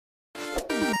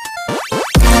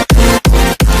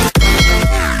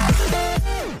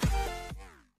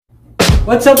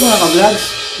What's up mga ka-vlogs?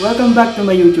 Welcome back to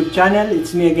my YouTube channel.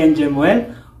 It's me again,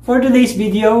 Jemuel. For today's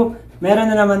video,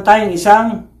 meron na naman tayong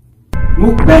isang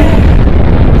mukbang.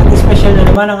 At special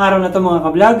na naman ang araw na to mga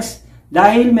ka-vlogs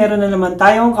dahil meron na naman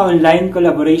tayong ka-online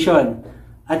collaboration.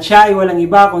 At siya ay walang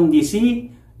iba kundi si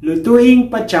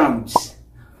Lutuing Pachambz.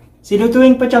 Si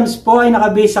Lutuing Pachambz po ay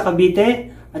nakabase sa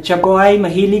Cavite at siya po ay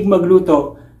mahilig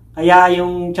magluto. Kaya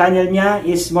yung channel niya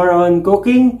is more on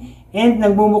cooking and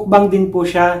nagbumukbang din po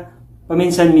siya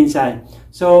paminsan-minsan.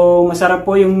 So, masarap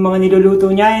po yung mga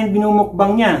niluluto niya and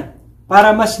binumukbang niya.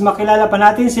 Para mas makilala pa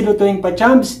natin si Lutuing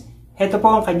Pachambz, ito po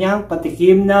ang kanyang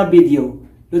patikim na video.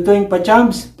 Lutuing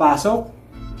Pachambz, pasok!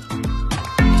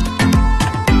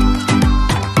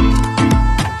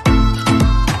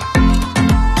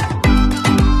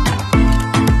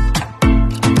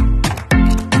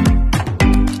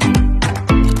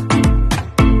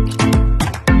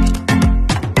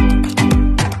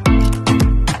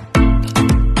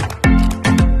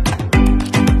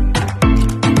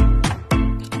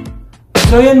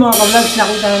 So yun mga ka-vlogs,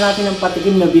 nakita na natin ang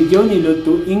patikim na video ni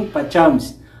Lutuing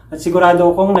Pachambz. At sigurado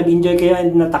akong nag-enjoy kayo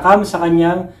and natakam sa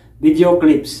kanyang video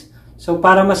clips. So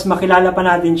para mas makilala pa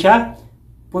natin siya,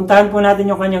 puntahan po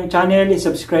natin yung kanyang channel,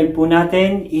 i-subscribe po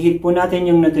natin, i-hit po natin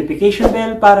yung notification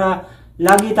bell para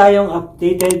lagi tayong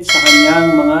updated sa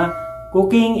kanyang mga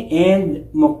cooking and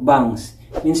mukbangs.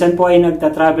 Minsan po ay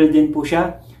nagta-travel din po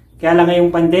siya. Kaya lang ngayong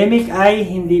pandemic ay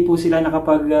hindi po sila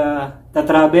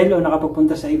nakapag-travel o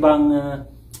nakapagpunta sa ibang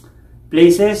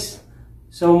places.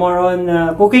 So more on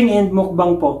cooking and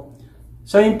mukbang po.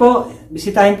 So yun po,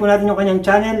 bisitahin po natin yung kanyang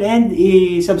channel and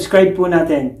i-subscribe po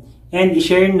natin. And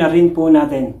i-share na rin po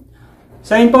natin.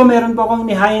 So yun po, meron po akong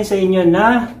nihayin sa inyo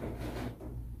na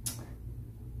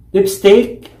beef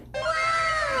steak,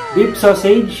 beef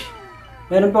sausage,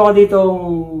 meron po ako ditong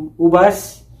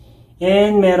ubas,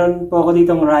 and meron po ako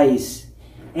ditong rice.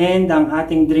 And ang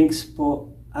ating drinks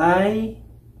po ay...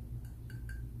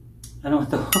 ano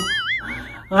to?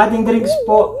 Ang ating drinks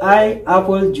po ay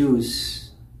apple juice.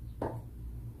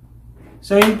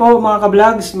 So yun po mga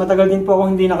ka-vlogs, matagal din po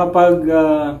ako hindi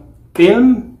nakapag-film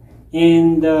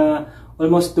and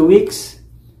almost 2 weeks.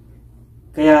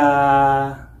 Kaya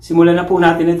simulan na po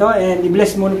natin ito and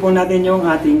i-bless muna po natin yung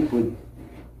ating food.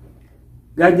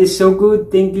 God is so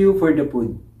good, thank you for the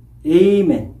food.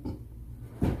 Amen.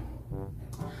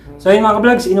 So yun mga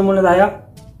ka-vlogs, inom muna tayo.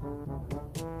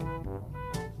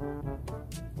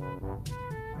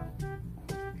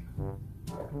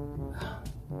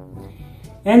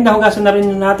 And nahugasan na rin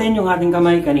natin yung ating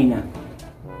kamay kanina.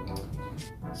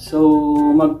 So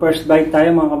mag first bite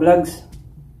tayo mga ka-vlogs.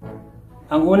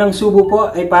 Ang unang subo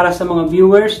po ay para sa mga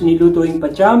viewers ni Lutuing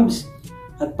Pachambz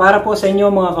at para po sa inyo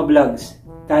mga ka-vlogs.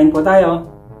 Kain po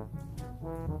tayo.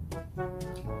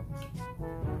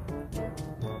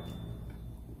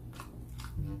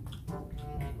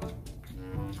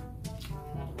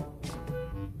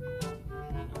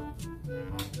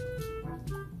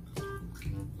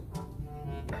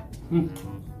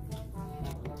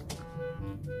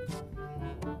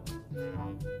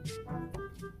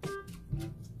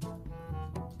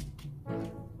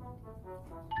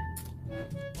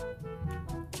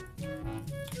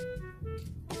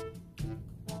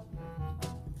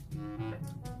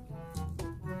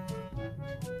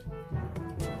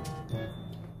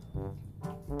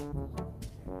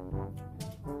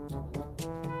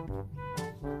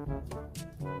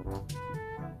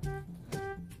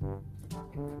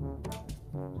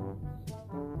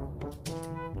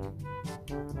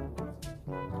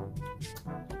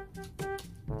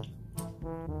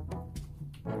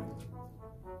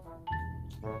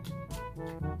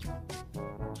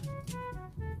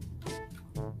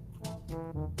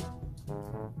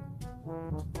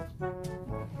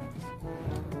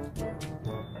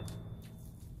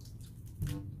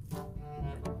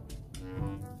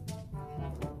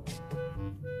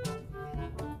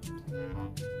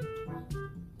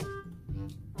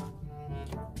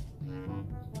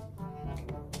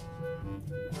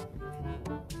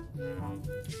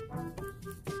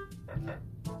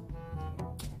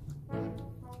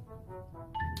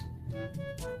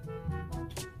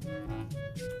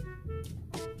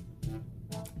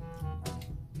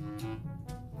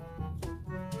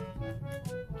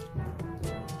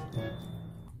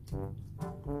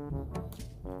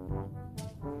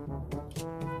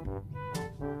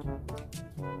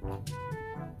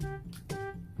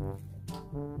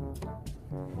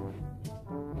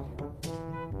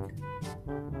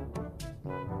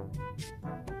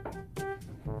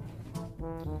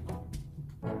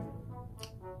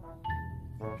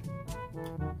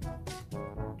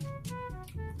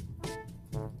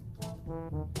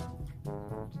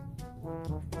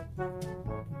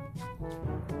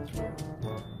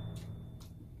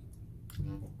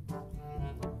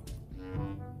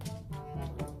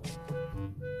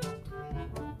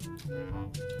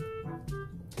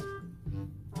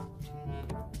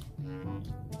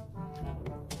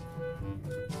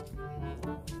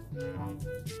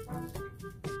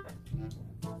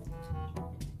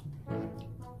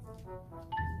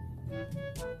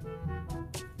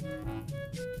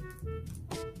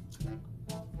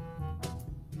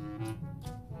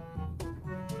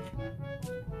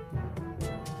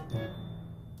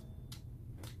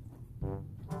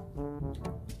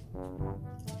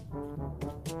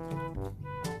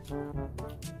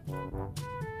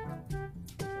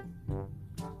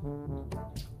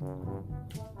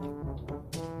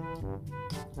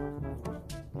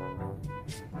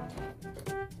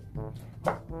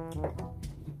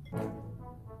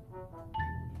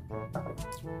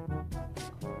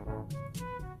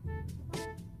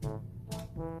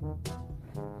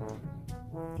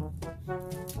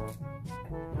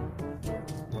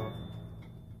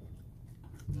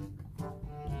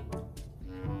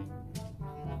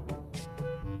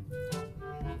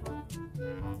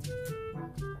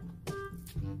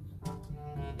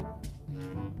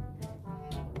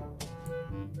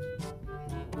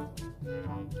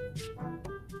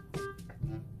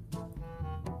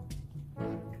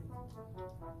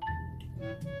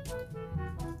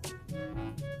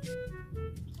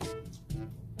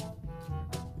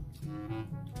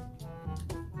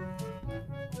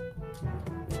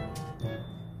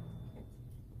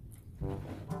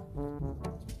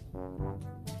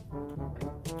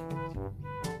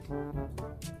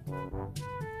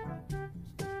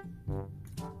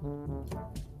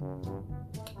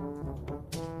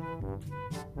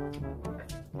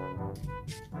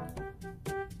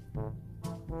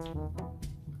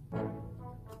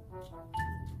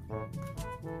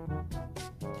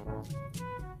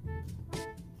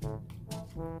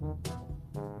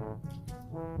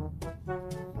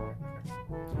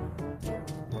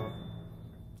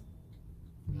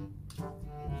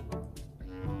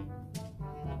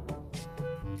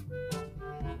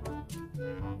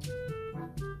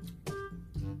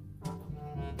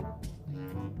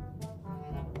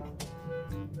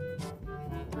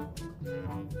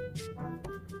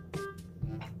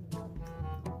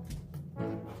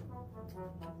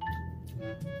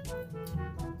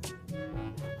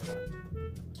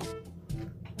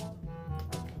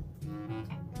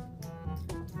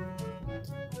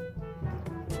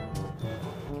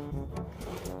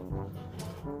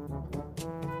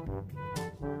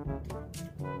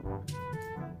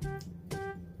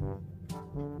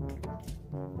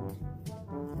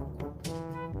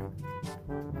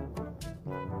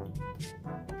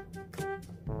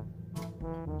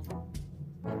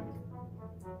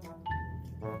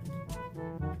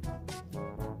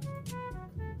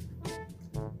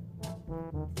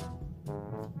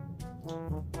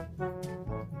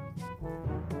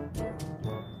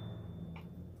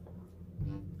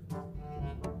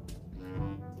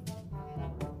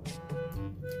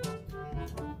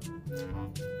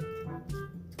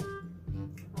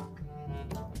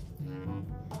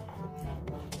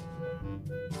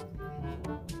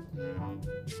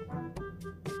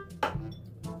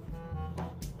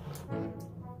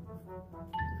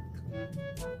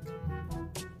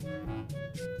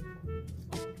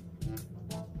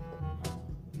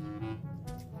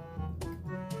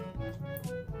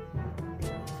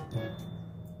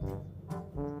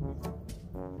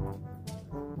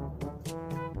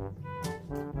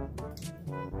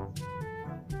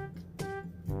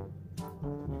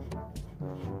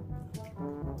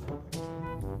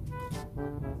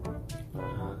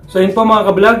 So yun po mga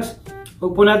ka-vlogs,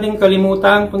 huwag po natin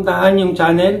kalimutang puntahan yung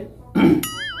channel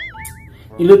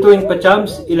Nilutuing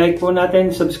Pachambz. I-like po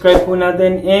natin, subscribe po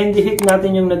natin, and i-hit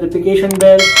natin yung notification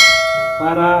bell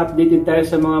para updated tayo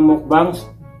sa mga mukbangs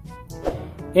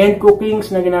and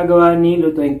cookings na ginagawa ni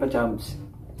Lutuing Pachambz.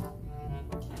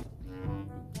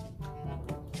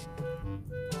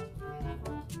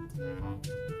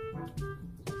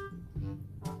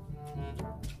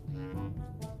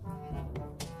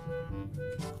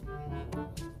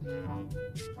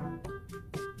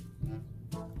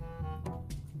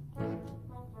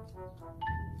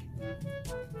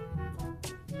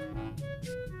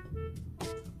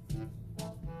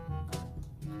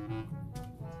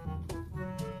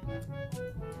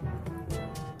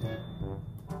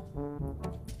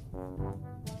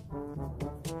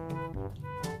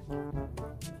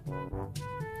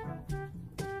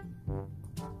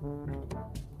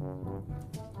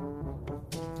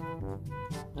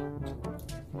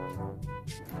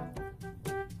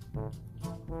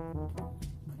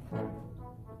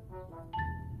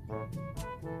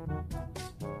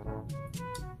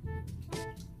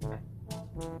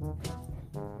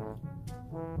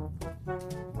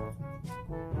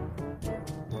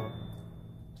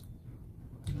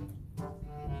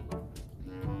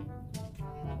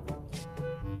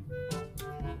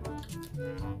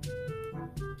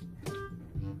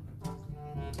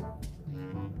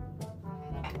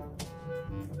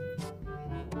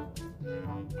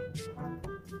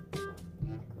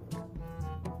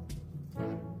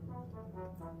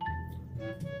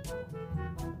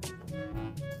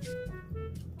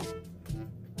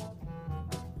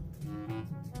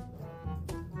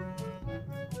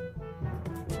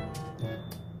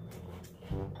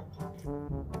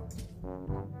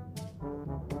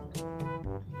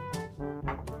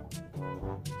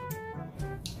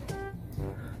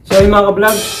 So yung mga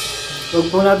ka-vlog, huwag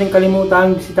po natin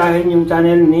kalimutan bisitahin yung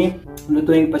channel ni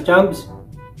Lutuing Pachambz.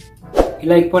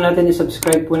 I-like po natin,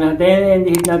 i-subscribe po natin, and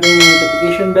i-hit natin yung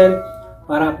notification bell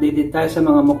para updated tayo sa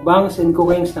mga mukbangs and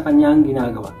cookings na kanyang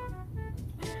ginagawa.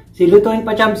 Si Lutuing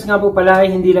Pachambz nga po pala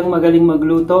ay hindi lang magaling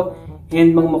magluto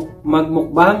and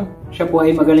magmukbang, siya po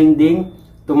ay magaling ding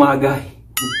tumagay.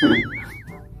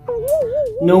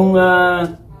 Nung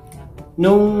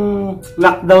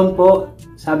lockdown po,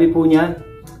 sabi po niya,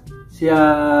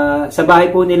 sa bahay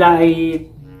po nila ay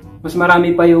mas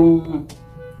marami pa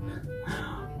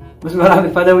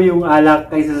daw yung alak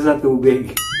kaysa sa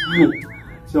tubig.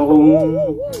 So kung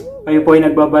kayo po ay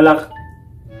nagbabalak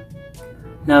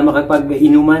na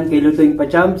makipag-inuman kay Lutuing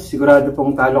Pachambz, sigurado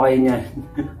pong talo kayo niyan.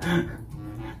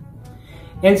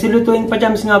 And si Lutuing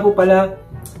Pachambz nga po pala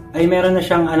ay meron na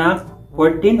siyang anak,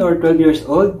 14 or 12 years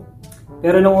old.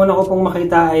 Pero nung una ko pong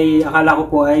makita ay akala ko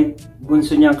po ay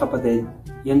bunso niyang kapatid.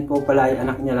 Yan po pala ay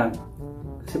anak niya lang.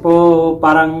 Kasi po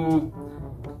parang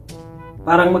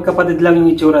magkapatid lang yung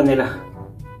itsura nila.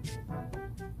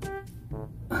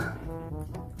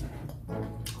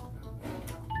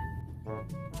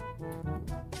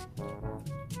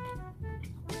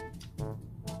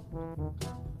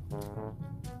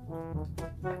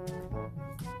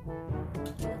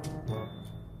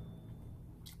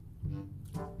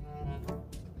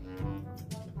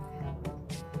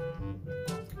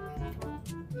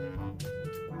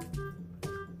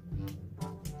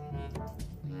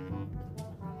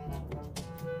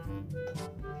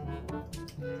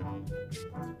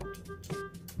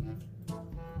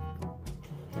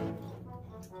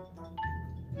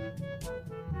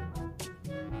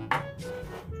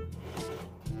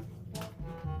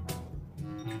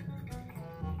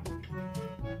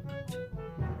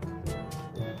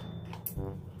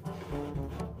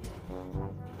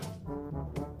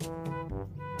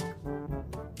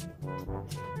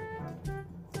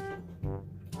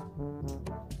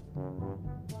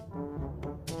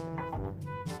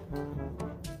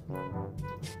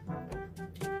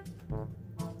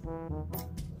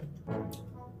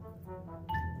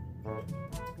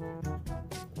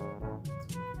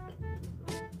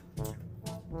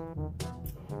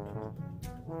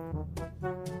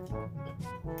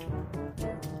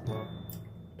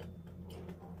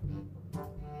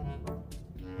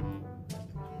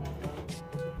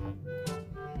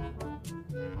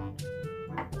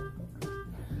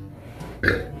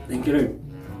 Thank you, Lord.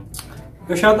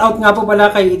 So, shout out nga po pala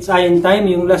kay It's Ayen Time,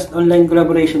 yung last online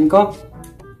collaboration ko.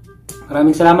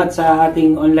 Maraming salamat sa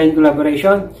ating online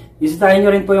collaboration. Bisitahin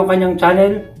nyo rin po yung kanyang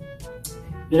channel.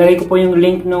 Nilagay ko po yung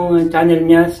link ng channel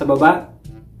niya sa baba.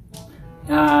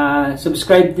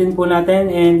 Subscribe din po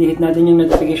natin and i-hit natin yung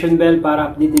notification bell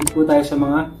para updated po tayo sa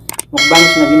mga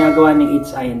mukbangs na ginagawa ng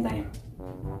It's Ayen Time.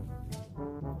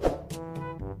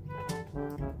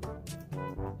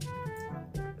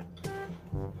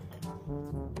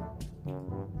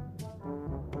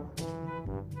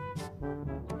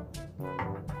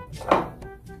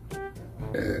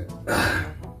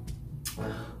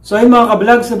 So ayun mga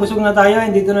ka-vlogs, nabusog na tayo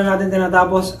and dito na natin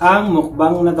tinatapos ang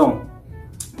mukbang na to.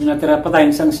 Natira pa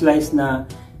tayong isang slice na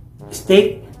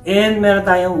steak and meron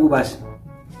tayong ubas.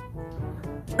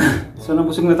 So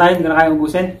nabusog na tayo, hindi na kayang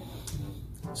ubusin.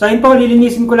 So ayun po,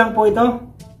 lilinisin ko lang po ito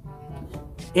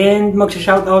and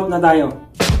magsha-shoutout na tayo.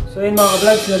 So ayun mga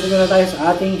ka-vlogs, nandito na tayo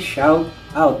sa ating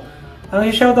shoutout. Ang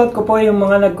shoutout ko po yung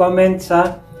mga nag-comment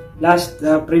sa last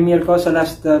premiere ko, sa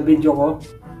last video ko.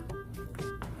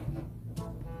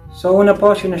 So una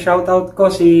po, sinashoutout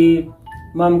ko si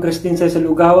Ma'am Christine Cecil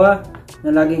Ugawa na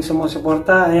laging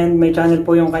sumusuporta and may channel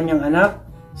po yung kanyang anak,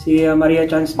 si Maria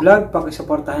Chance Vlog,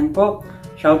 pakisuportahan po.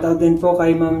 Shoutout din po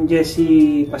kay Ma'am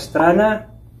Jessie Pastrana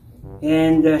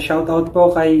and shoutout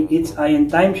po kay It's Ayen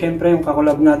Time, syempre yung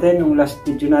kakolab natin, yung last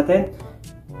video natin.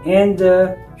 And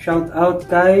shoutout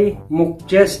kay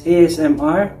MUKBANG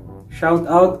ASMR,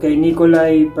 shoutout kay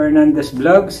Nicolay Fernandez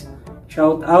Vlogs,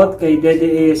 shoutout kay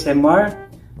Dede ASMR,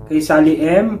 kay Sally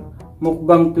M,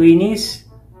 Mukbang Twinies,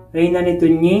 Reyna ni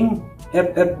Tunying,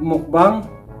 FF Mukbang,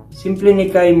 Simple ni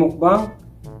Kai Mukbang,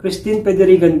 Christine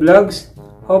Pederigan Vlogs,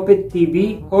 Hopit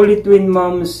TV, Holy Twin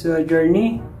Moms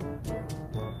Journey,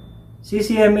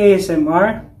 CCM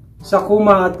ASMR,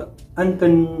 Sakuma at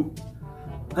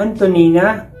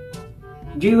Antonina,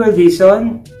 Jewel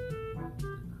Dison,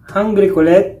 Hungry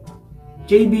Colette,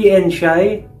 JBN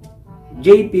Shy,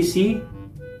 JPC,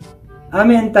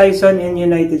 Ayen Tyson in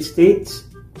United States,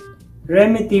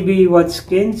 Remy TV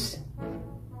Watkins,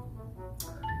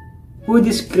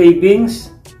 Foodies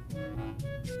Cravings,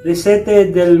 Recete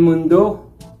del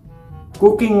Mundo,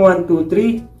 Cooking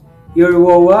 123, Your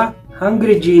Wowa,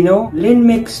 Hungry Gino, Lin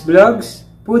Mix Vlogs,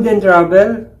 Food and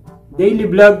Travel,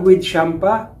 Daily Vlog with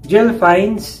Shampa, Gel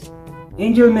Finds,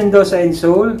 Angel Mendoza and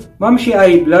Soul, Mamshi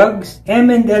I Vlogs,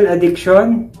 M&L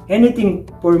Addiction, Anything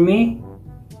for Me,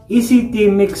 ECT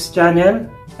Mix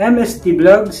Channel, MST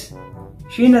Vlogs,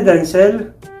 Sheena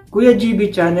Dancel, Kuya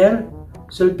GB Channel,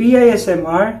 Sulpia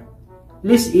SMR,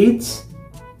 Liz Eats,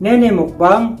 Nene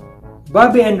Mukbang,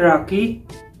 Bobby and Rocky,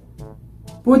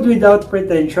 Food Without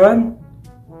Pretension,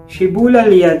 Shibula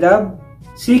Liadab,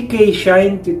 CK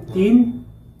Shine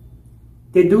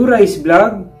 15, Tedurai's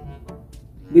Vlog,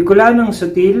 Bicolanang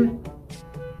Sutil,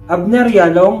 Abner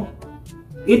Yalong,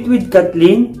 Eat with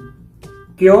Kathleen,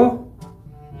 Kyo,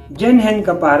 Jenhen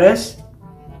Capares,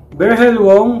 Berhel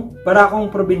Wong,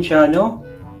 Parakong Probinsyano,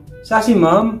 Sassy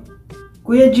Mom,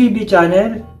 Kuya GB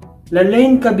Channel,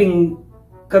 Lalaine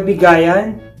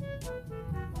Kabigayan,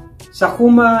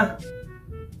 Sakuma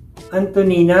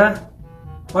Antonina,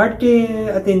 Marty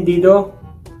Atendido,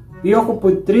 Biyoko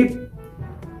Food Trip,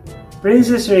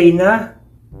 Princess Reina,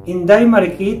 Inday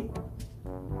Marikit,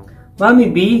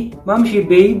 Mami B, Mamshi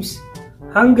Babes,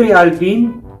 Hungry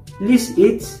Alvin, Liz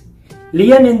Eats,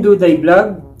 Lian and Duday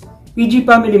Vlog, PG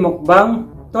Family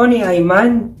Mukbang, Tony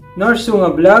Ayman,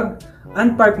 Norsunga Vlog,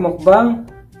 Unpark Mukbang,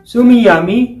 Sumi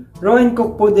Yami, Rowan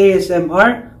Cook Food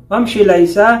ASMR, Ma'am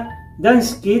Sheliza,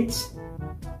 Dance Kids,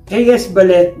 AS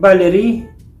Valerie,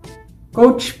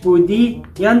 Coach Pudi,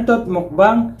 Yantot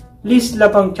Mukbang, Liz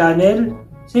Lapang Channel,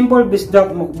 Simple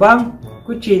Bisdak Mukbang,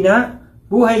 Kuchina,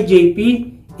 Buhay JP,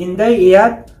 Inday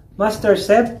Iyat, Master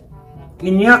Sep,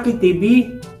 Inyaki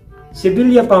TV,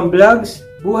 Sevilla Pam Vlogs,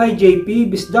 Buhay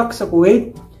JP, Bisdak sa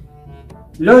Kuwait,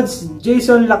 Lods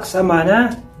Jason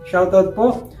Laksamana, shoutout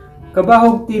po,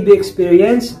 Kabahog TV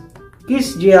Experience,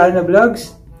 Kiss Gianna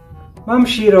Vlogs, Ma'am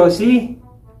Shirosi,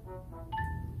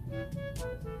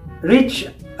 Rich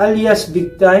alias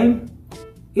Big Time,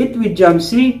 Eat with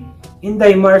Jamsi,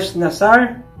 Inday Mars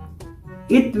Nasar,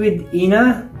 Eat with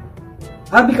Ina,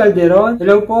 Abby Calderon,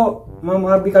 hello po Ma'am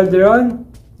Abby Calderon,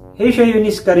 Heisha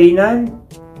Eunice Karinan.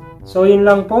 So yun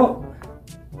lang po.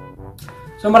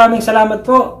 So maraming salamat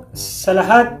po sa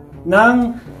lahat ng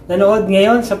nanood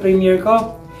ngayon sa premiere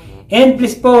ko. And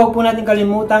please po, huwag po natin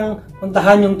kalimutang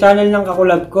puntahan yung channel ng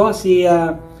kakulab ko, si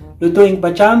Lutuing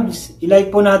Pachambz.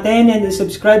 I-like po natin and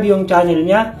subscribe yung channel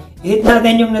niya. I-hit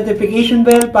natin yung notification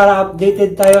bell para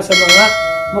updated tayo sa mga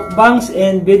mukbangs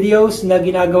and videos na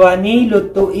ginagawa ni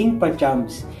Lutuing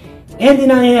Pachambz. And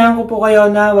inaanyayahan ko po kayo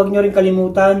na huwag nyo rin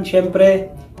kalimutan,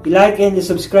 syempre, i-like and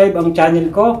subscribe ang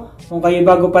channel ko. Kung kayo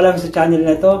bago pa lang sa channel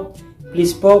na to,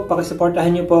 please po,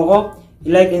 pakisuportahan nyo po ako.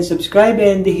 I-like and subscribe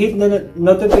and hit the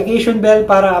notification bell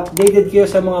para updated kayo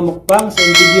sa mga mukbangs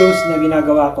and videos na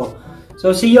ginagawa ko.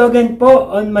 So, see you again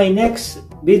po on my next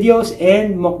videos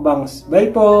and mukbangs. Bye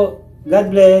po!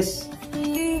 God bless!